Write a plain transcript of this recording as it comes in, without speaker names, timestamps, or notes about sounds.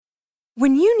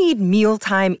When you need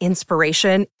mealtime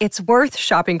inspiration, it's worth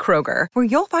shopping Kroger, where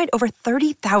you'll find over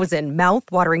 30,000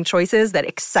 mouth-watering choices that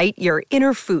excite your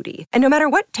inner foodie. And no matter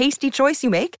what tasty choice you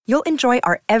make, you'll enjoy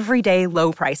our everyday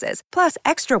low prices, plus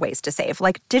extra ways to save,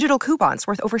 like digital coupons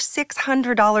worth over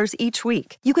 $600 each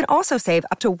week. You can also save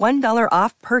up to $1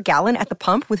 off per gallon at the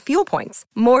pump with fuel points.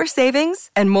 More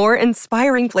savings and more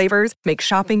inspiring flavors make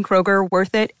shopping Kroger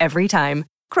worth it every time.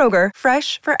 Kroger,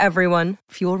 fresh for everyone.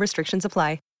 Fuel restrictions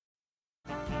apply.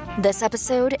 This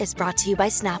episode is brought to you by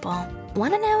Snapple.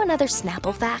 Want to know another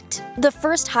Snapple fact? The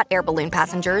first hot air balloon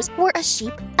passengers were a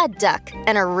sheep, a duck,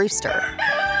 and a rooster.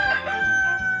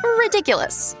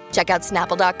 Ridiculous. Check out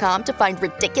Snapple.com to find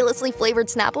ridiculously flavored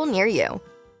Snapple near you.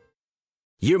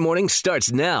 Your morning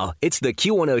starts now. It's the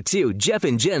Q102 Jeff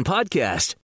and Jen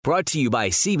podcast. Brought to you by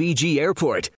CBG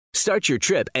Airport. Start your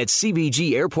trip at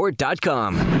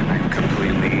CBGAirport.com. I'm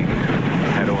completely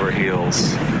head over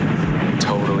heels.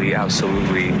 Totally,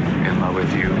 absolutely in love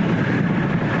with you.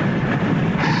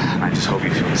 I just hope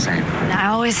you feel the same. I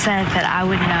always said that I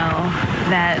would know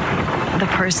that the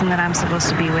person that I'm supposed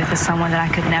to be with is someone that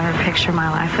I could never picture my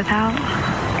life without.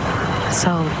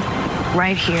 So,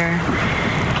 right here,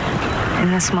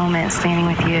 in this moment, standing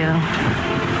with you,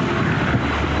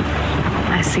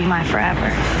 I see my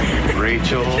forever.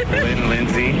 Rachel Lynn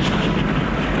Lindsay,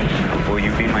 will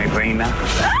you be my reina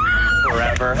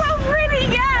forever? So pretty,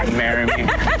 yes! And marry me?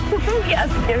 Yes,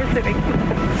 give it to me.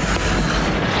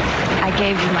 I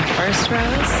gave you my first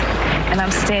rose, and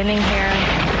I'm standing here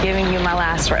giving you my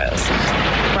last rose.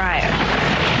 Brian,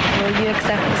 will you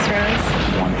accept this rose?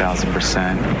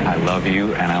 1,000%. I love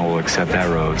you, and I will accept that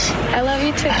rose. I love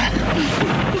you too.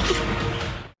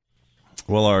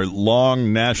 Well, our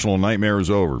long national nightmare is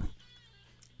over.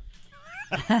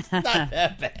 Not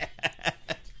that bad.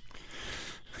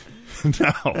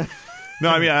 No,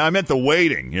 I mean, I meant the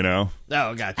waiting, you know.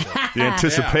 Oh, gotcha. The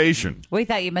anticipation. We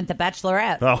thought you meant the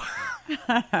Bachelorette. Oh.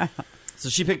 So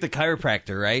she picked the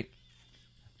chiropractor, right?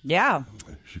 Yeah.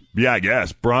 Yeah, I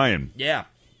guess. Brian. Yeah.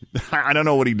 I don't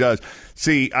know what he does.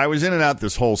 See, I was in and out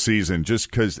this whole season just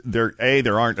because there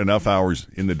aren't enough hours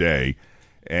in the day,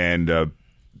 and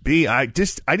B, I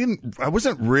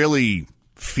wasn't really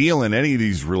feeling any of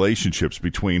these relationships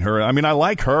between her. I mean, I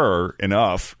like her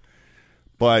enough,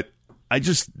 but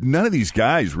none of these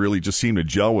guys really just seem to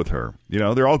gel with her. You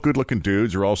know, they're all good-looking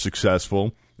dudes, they're all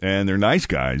successful, and they're nice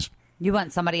guys. You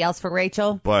want somebody else for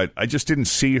Rachel? But I just didn't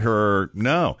see her,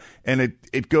 no. And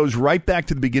it goes right back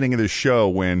to the beginning of this show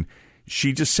when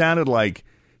she just sounded like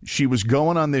she was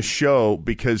going on this show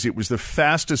because it was the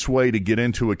fastest way to get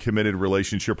into a committed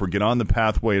relationship or get on the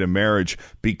pathway to marriage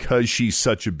because she's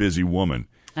such a busy woman.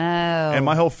 Oh. And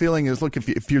my whole feeling is, look,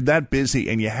 if you're that busy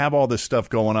and you have all this stuff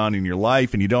going on in your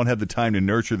life and you don't have the time to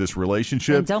nurture this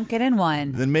relationship, then don't get in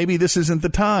one. Then maybe this isn't the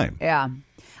time. Yeah.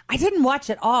 I didn't watch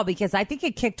it all because I think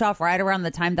it kicked off right around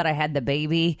the time that I had the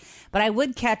baby. But I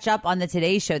would catch up on the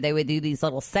Today Show. They would do these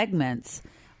little segments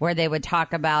where they would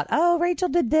talk about, oh, Rachel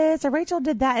did this or Rachel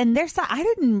did that. And I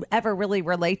didn't ever really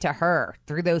relate to her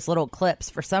through those little clips.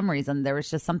 For some reason, there was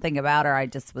just something about her I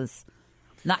just was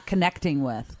not connecting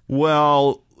with.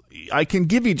 Well, I can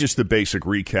give you just the basic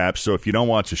recap. So if you don't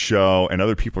watch a show and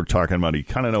other people are talking about it, you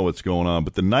kind of know what's going on.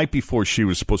 But the night before she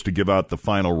was supposed to give out the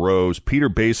final rose, Peter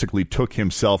basically took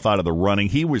himself out of the running.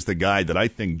 He was the guy that I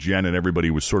think Jen and everybody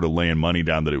was sort of laying money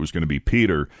down that it was going to be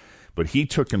Peter. But he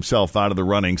took himself out of the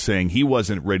running, saying he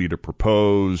wasn't ready to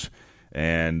propose.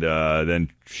 And then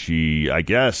she, I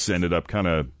guess, ended up kind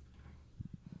of,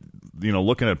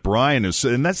 looking at Brian.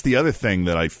 And that's the other thing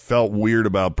that I felt weird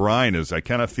about Brian is I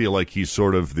kind of feel like he's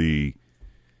sort of this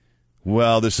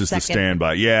is the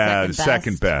standby. Yeah, the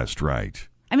second best, right.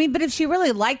 I mean, but if she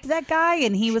really liked that guy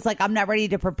and he was like, I'm not ready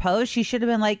to propose, she should have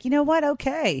been like, you know what?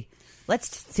 Okay,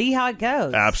 let's see how it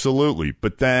goes. Absolutely.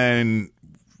 But then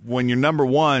when your number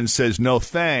one says no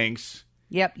thanks.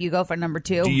 Yep, you go for number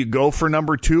two. Do you go for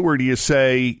number two, or do you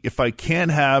say, if I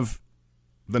can't have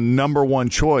the number one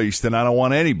choice, then I don't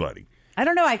want anybody? I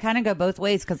don't know. I kind of go both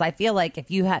ways because I feel like if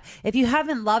you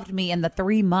haven't loved me in the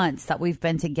 3 months that we've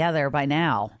been together by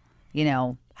now,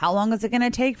 how long is it going to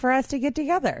take for us to get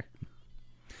together?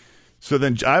 So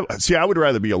then, I would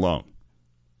rather be alone.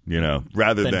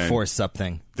 Rather than force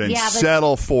something. Than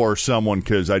settle for someone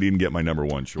because I didn't get my number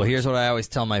one choice. Well, here's what I always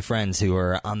tell my friends who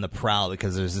are on the prowl,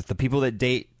 because there's the people that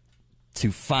date to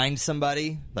find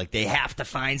somebody, like they have to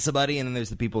find somebody, and then there's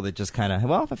the people that just kind of,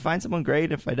 well, if I find someone,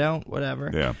 great. If I don't, whatever.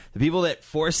 Yeah. The people that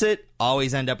force it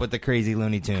always end up with the crazy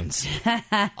Looney Tunes.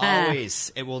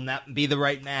 Always. It will not be the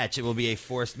right match. It will be a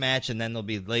forced match, and then there'll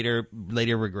be later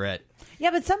regret.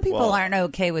 Yeah, but some people aren't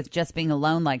okay with just being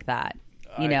alone like that.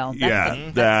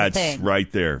 That's that's the thing.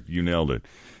 right there. You nailed it.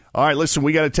 All right, listen,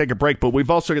 we got to take a break, but we've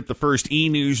also got the first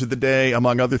e-news of the day,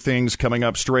 among other things, coming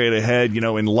up straight ahead.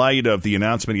 In light of the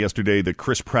announcement yesterday that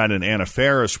Chris Pratt and Anna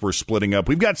Faris were splitting up,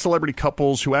 we've got celebrity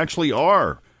couples who actually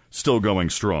are still going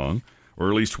strong, or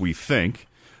at least we think.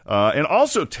 And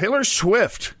also Taylor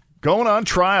Swift going on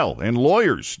trial, and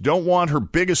lawyers don't want her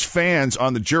biggest fans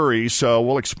on the jury, so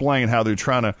we'll explain how they're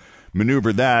trying to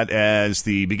maneuver that as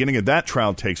the beginning of that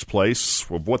trial takes place.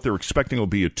 What they're expecting will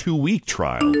be a 2-week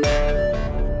trial.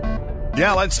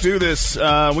 Yeah, let's do this.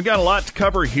 We got a lot to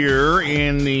cover here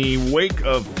in the wake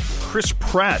of Chris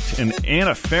Pratt and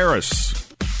Anna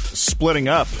Faris splitting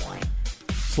up.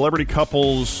 Celebrity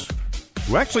couples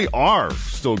who actually are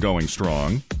still going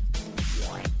strong.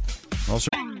 Also,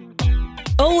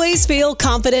 always feel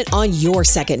confident on your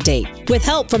second date. With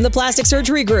help from the Plastic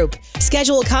Surgery Group.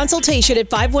 Schedule a consultation at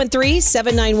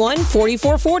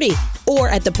 513-791-4440 or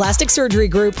at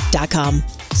theplasticsurgerygroup.com.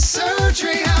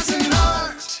 Surgery has an art.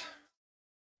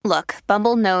 Look,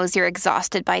 Bumble knows you're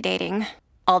exhausted by dating.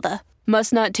 All the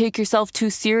must not take yourself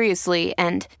too seriously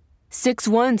and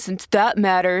 6'1" since that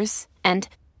matters. And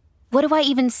what do I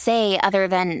even say other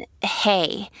than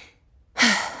hey?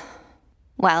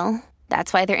 Well,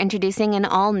 that's why they're introducing an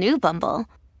all-new Bumble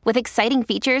with exciting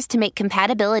features to make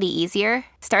compatibility easier,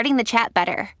 starting the chat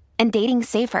better, and dating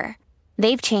safer.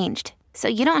 They've changed, so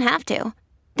you don't have to.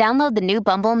 Download the new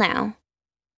Bumble now.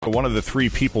 one of the 3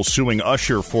 people suing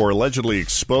Usher for allegedly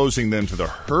exposing them to the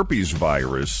herpes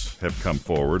virus have come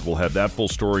forward. We'll have that full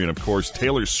story. And, of course,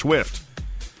 Taylor Swift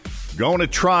going to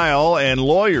trial, and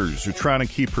lawyers are trying to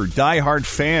keep her diehard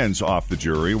fans off the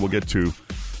jury. We'll get to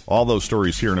all those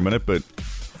stories here in a minute. But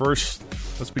first,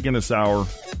 let's begin this hour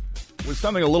with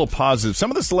something a little positive. Some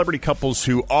of the celebrity couples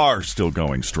who are still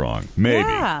going strong. Maybe.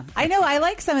 Yeah, I know. I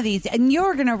like some of these. And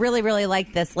you're going to really, really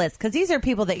like this list because these are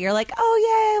people that you're like, oh,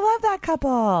 yay, I love that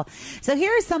couple. So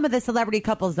here are some of the celebrity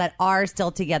couples that are still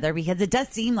together because it does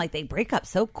seem like they break up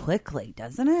so quickly,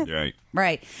 doesn't it? Right.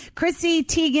 Right. Chrissy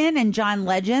Teigen and John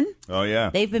Legend. Oh,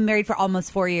 yeah. They've been married for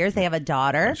almost 4 years. They have a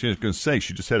daughter. She was going to say,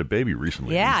 she just had a baby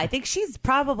recently. Yeah, I think she's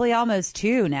probably almost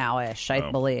 2 now-ish, I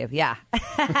believe. Yeah.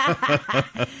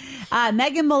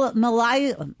 Megan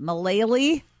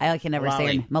Mullally, I can never say her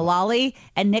name. Mullally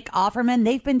and Nick Offerman,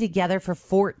 they've been together for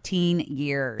 14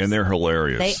 years. And they're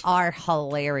hilarious. They are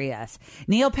hilarious.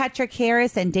 Neil Patrick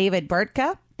Harris and David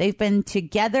Burtka, they've been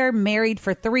together, married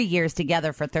for 3 years,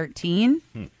 together for 13.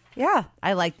 Yeah,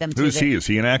 I like them too. Who's he? Is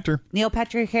he an actor? Neil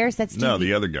Patrick Harris, that's No,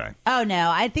 the other guy. Oh, no,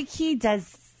 I think he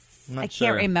does. I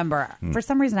can't remember. For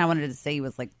some reason, I wanted to say he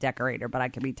was like decorator, but I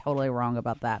could be totally wrong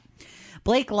about that.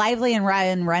 Blake Lively and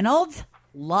Ryan Reynolds,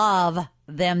 love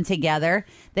them together.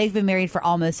 They've been married for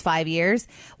almost 5 years.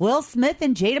 Will Smith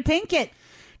and Jada Pinkett.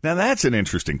 Now, that's an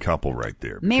interesting couple right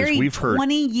there. Married we've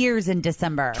 20 years in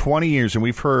December. 20 years, and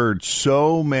we've heard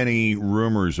so many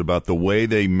rumors about the way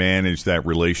they manage that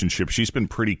relationship. She's been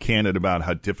pretty candid about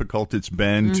how difficult it's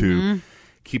been to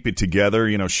keep it together.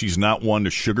 You know, she's not one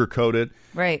to sugarcoat it.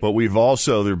 Right. But we've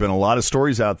also, there have been a lot of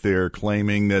stories out there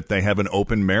claiming that they have an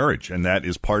open marriage, and that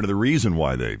is part of the reason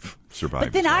why they've survived.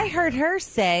 But then I heard her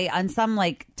say on some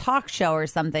like talk show or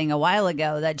something a while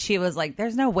ago that she was like,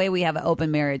 there's no way we have an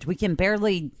open marriage. We can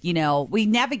barely, we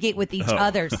navigate with each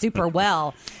other super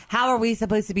well. How are we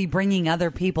supposed to be bringing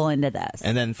other people into this?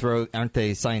 And then aren't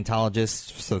they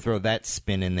Scientologists? So throw that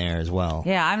spin in there as well.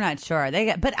 Yeah, I'm not sure.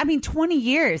 But I mean, 20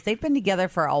 years. They've been together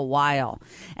for a while.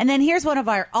 And then here's one of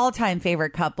our all-time favorite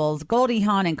couples, Goldie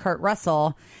Hawn and Kurt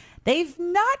Russell. They've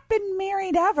not been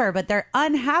married ever, but they're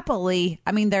happily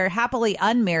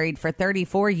unmarried for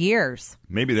 34 years.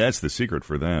 Maybe that's the secret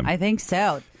for them. I think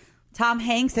so. Tom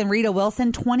Hanks and Rita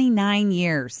Wilson, 29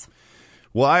 years.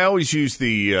 Well, I always use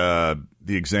the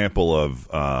example of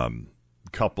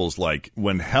couples like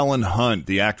when Helen Hunt,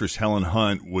 the actress Helen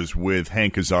Hunt, was with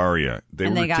Hank Azaria. They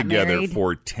were together married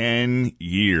for 10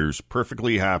 years,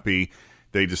 perfectly happy.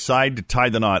 They decide to tie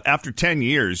the knot. After 10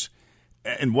 years,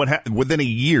 and within a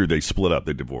year, they split up.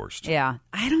 They divorced. Yeah.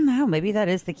 I don't know. Maybe that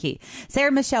is the key.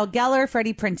 Sarah Michelle Gellar,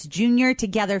 Freddie Prinze Jr.,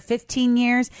 together 15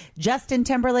 years. Justin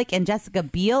Timberlake and Jessica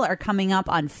Biel are coming up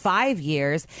on 5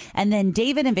 years. And then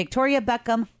David and Victoria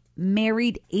Beckham,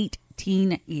 married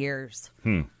 18 years.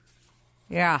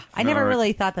 Yeah. I never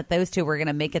really thought that those two were going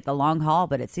to make it the long haul,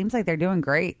 but it seems like they're doing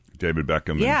great. David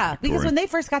Beckham. Yeah, because when they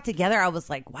first got together, I was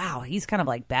like, wow, he's kind of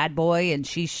like bad boy and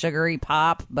she's sugary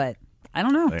pop, but I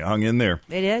don't know. They hung in there.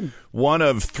 They did. One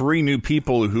of 3 new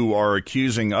people who are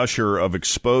accusing Usher of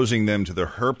exposing them to the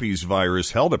herpes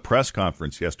virus held a press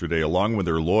conference yesterday along with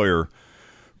their lawyer,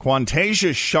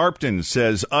 Quantasia Sharpton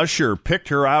says Usher picked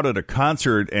her out at a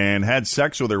concert and had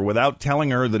sex with her without telling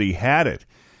her that he had it.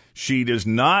 She does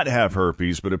not have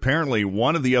herpes, but apparently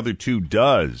one of the other two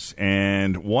does.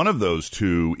 And one of those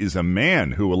two is a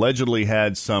man who allegedly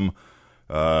had some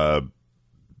type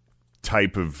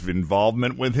of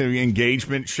involvement with him,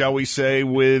 engagement, shall we say,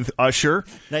 with Usher.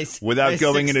 Nice. Without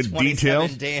going into 627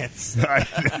 details. dance.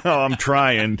 I know, I'm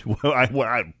trying.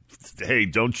 Hey,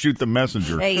 don't shoot the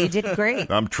messenger. Hey, you did great.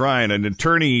 I'm trying. An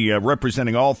attorney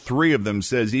representing all three of them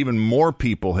says even more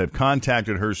people have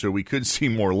contacted her, so we could see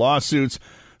more lawsuits.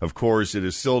 Of course, it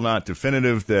is still not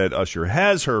definitive that Usher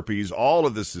has herpes. All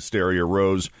of this hysteria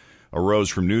arose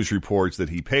from news reports that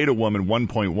he paid a woman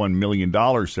 $1.1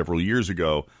 million several years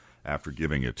ago after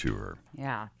giving it to her.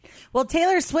 Yeah. Well,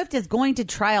 Taylor Swift is going to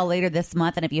trial later this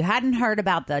month. And if you hadn't heard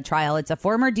about the trial, it's a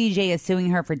former DJ is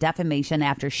suing her for defamation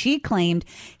after she claimed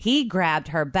he grabbed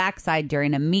her backside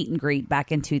during a meet and greet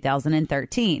back in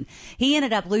 2013. He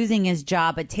ended up losing his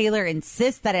job, but Taylor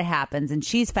insists that it happens, and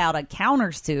she's filed a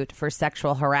countersuit for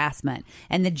sexual harassment.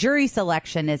 And the jury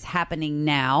selection is happening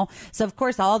now. So, of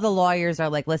course, all the lawyers are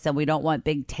like, listen, we don't want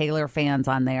big Taylor fans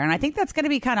on there. And I think that's going to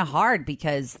be kind of hard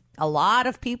because a lot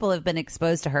of people have been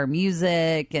exposed to her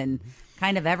music and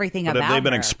kind of everything but about have they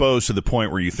been her. exposed to the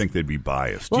point where you think they'd be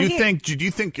biased? Well, do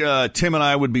you think Tim and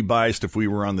I would be biased if we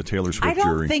were on the Taylor Swift jury?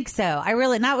 I don't think so. I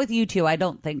really, not with you two, I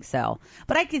don't think so.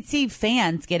 But I could see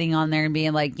fans getting on there and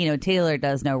being like, Taylor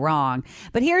does no wrong.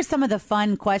 But here's some of the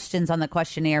fun questions on the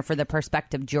questionnaire for the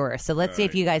prospective jurors. So let's see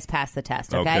if you guys pass the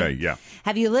test, okay? Okay, yeah.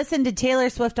 Have you listened to Taylor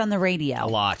Swift on the radio? A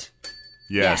lot.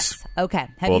 Yes. Okay.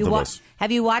 Both of us.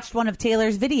 Have you watched one of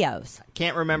Taylor's videos?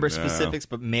 Can't remember specifics,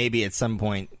 but maybe at some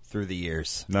point through the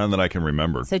years. None that I can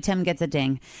remember. So Tim gets a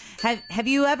ding. Have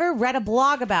you ever read a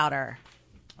blog about her?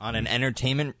 On an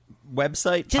entertainment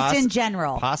website? Just in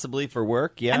general. Possibly for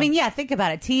work, yeah. I mean, think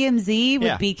about it. TMZ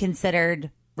would be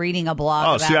considered reading a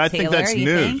blog about Taylor. I think that's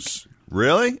news. Think?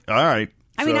 Really? All right.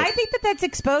 I mean, I think that's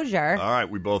exposure. All right,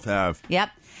 we both have. Yep.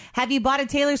 Have you bought a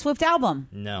Taylor Swift album?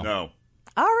 No.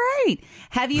 All right.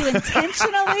 Have you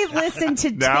intentionally listened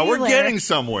to Taylor? Now we're getting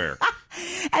somewhere.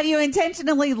 Have you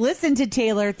intentionally listened to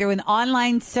Taylor through an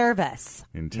online service?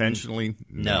 Intentionally?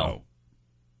 No.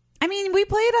 I mean, we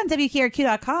play it on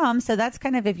WKRQ.com, so that's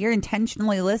kind of if you're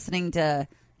intentionally listening to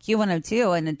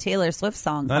Q102 and a Taylor Swift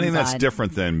song. I think that's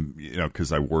different than,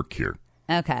 because I work here.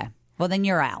 Okay. Well, then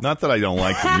you're out. Not that I don't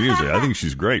like the music. I think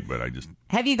she's great, but I just...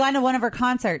 Have you gone to one of her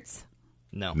concerts?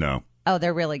 No. Oh,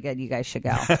 they're really good. You guys should go.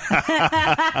 And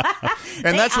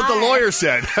that's what the lawyer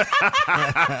said.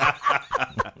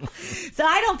 So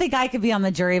I don't think I could be on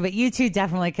the jury, but you two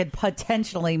definitely could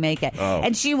potentially make it. Oh.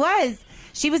 And she was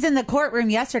in the courtroom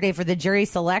yesterday for the jury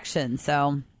selection.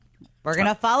 So we're going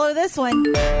to follow this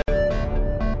one.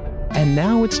 And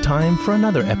now it's time for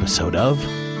another episode of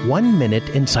 1 Minute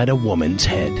Inside a Woman's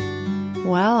Head.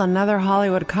 Well, another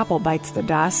Hollywood couple bites the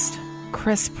dust.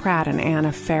 Chris Pratt and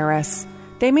Anna Faris.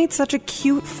 They made such a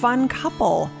cute, fun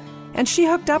couple. And she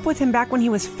hooked up with him back when he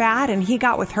was fat, and he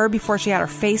got with her before she had her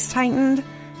face tightened.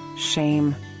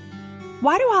 Shame.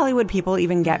 Why do Hollywood people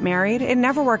even get married? It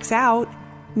never works out.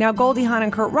 Now, Goldie Hawn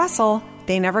and Kurt Russell,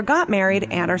 they never got married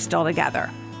and are still together.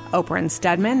 Oprah and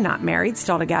Stedman, not married,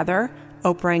 still together.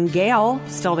 Oprah and Gail,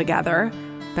 still together,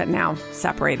 but now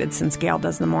separated since Gail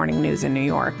does the morning news in New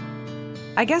York.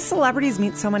 I guess celebrities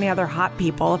meet so many other hot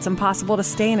people, it's impossible to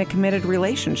stay in a committed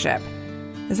relationship.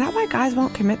 Is that why guys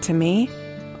won't commit to me?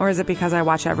 Or is it because I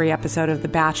watch every episode of The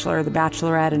Bachelor, The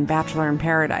Bachelorette, and Bachelor in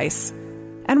Paradise?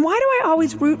 And why do I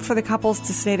always root for the couples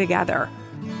to stay together?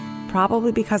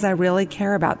 Probably because I really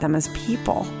care about them as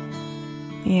people.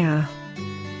 Yeah.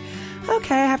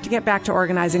 Okay, I have to get back to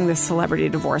organizing this celebrity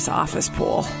divorce office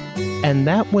pool. And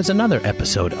that was another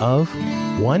episode of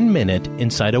 1 Minute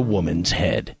Inside a Woman's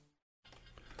Head.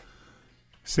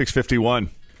 6:51.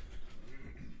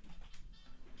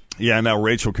 Yeah, now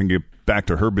Rachel can get back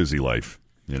to her busy life,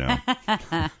 now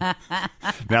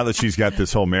that she's got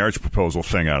this whole marriage proposal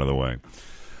thing out of the way.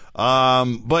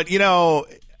 But,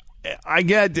 I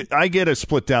get a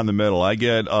split down the middle. I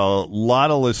get a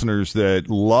lot of listeners that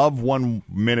love 1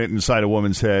 Minute Inside a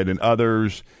Woman's Head and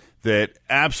others that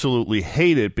absolutely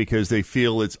hate it because they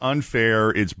feel it's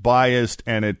unfair, it's biased,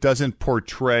 and it doesn't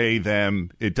portray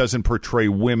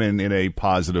women in a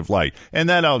positive light. And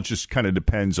that all just kind of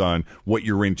depends on what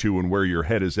you're into and where your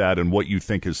head is at and what you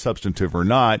think is substantive or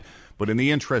not. But in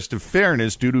the interest of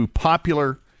fairness, due to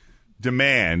popular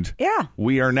demand,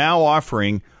 we are now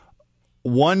offering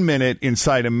 1 minute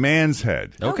inside a man's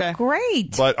head. Okay. Oh,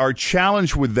 great. But our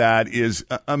challenge with that is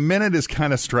a minute is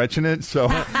kind of stretching it. So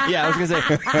yeah, I was going to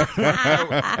say,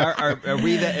 are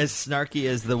we as snarky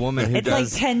as the woman who it's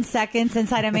does? Like 10 seconds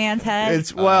inside a man's head.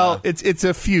 It's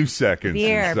a few seconds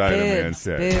inside a man's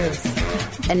head.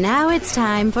 Boobs. And now it's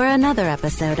time for another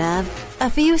episode of A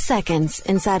Few Seconds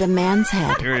Inside a Man's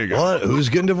Head. Here you go. What? Who's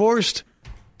getting divorced?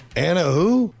 Anna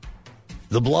who?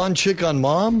 The blonde chick on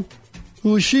Mom?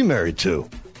 Who is she married to?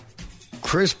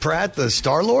 Chris Pratt, the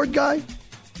Star-Lord guy?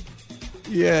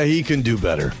 Yeah, he can do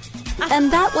better.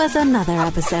 And that was another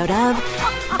episode of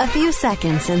A Few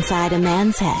Seconds Inside a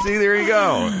Man's Head. See, there you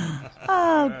go.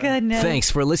 Oh, goodness. Thanks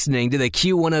for listening to the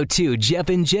Q102 Jeff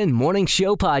and Jen Morning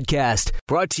Show podcast,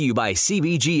 brought to you by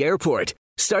CBG Airport.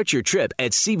 Start your trip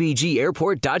at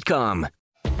CBGAirport.com.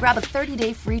 Grab a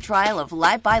 30-day free trial of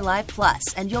Live by Live Plus,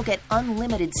 and you'll get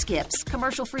unlimited skips,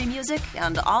 commercial-free music,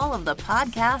 and all of the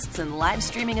podcasts and live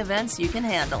streaming events you can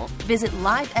handle. Visit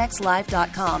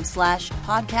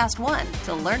livexlive.com/podcast1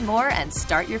 to learn more and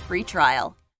start your free trial.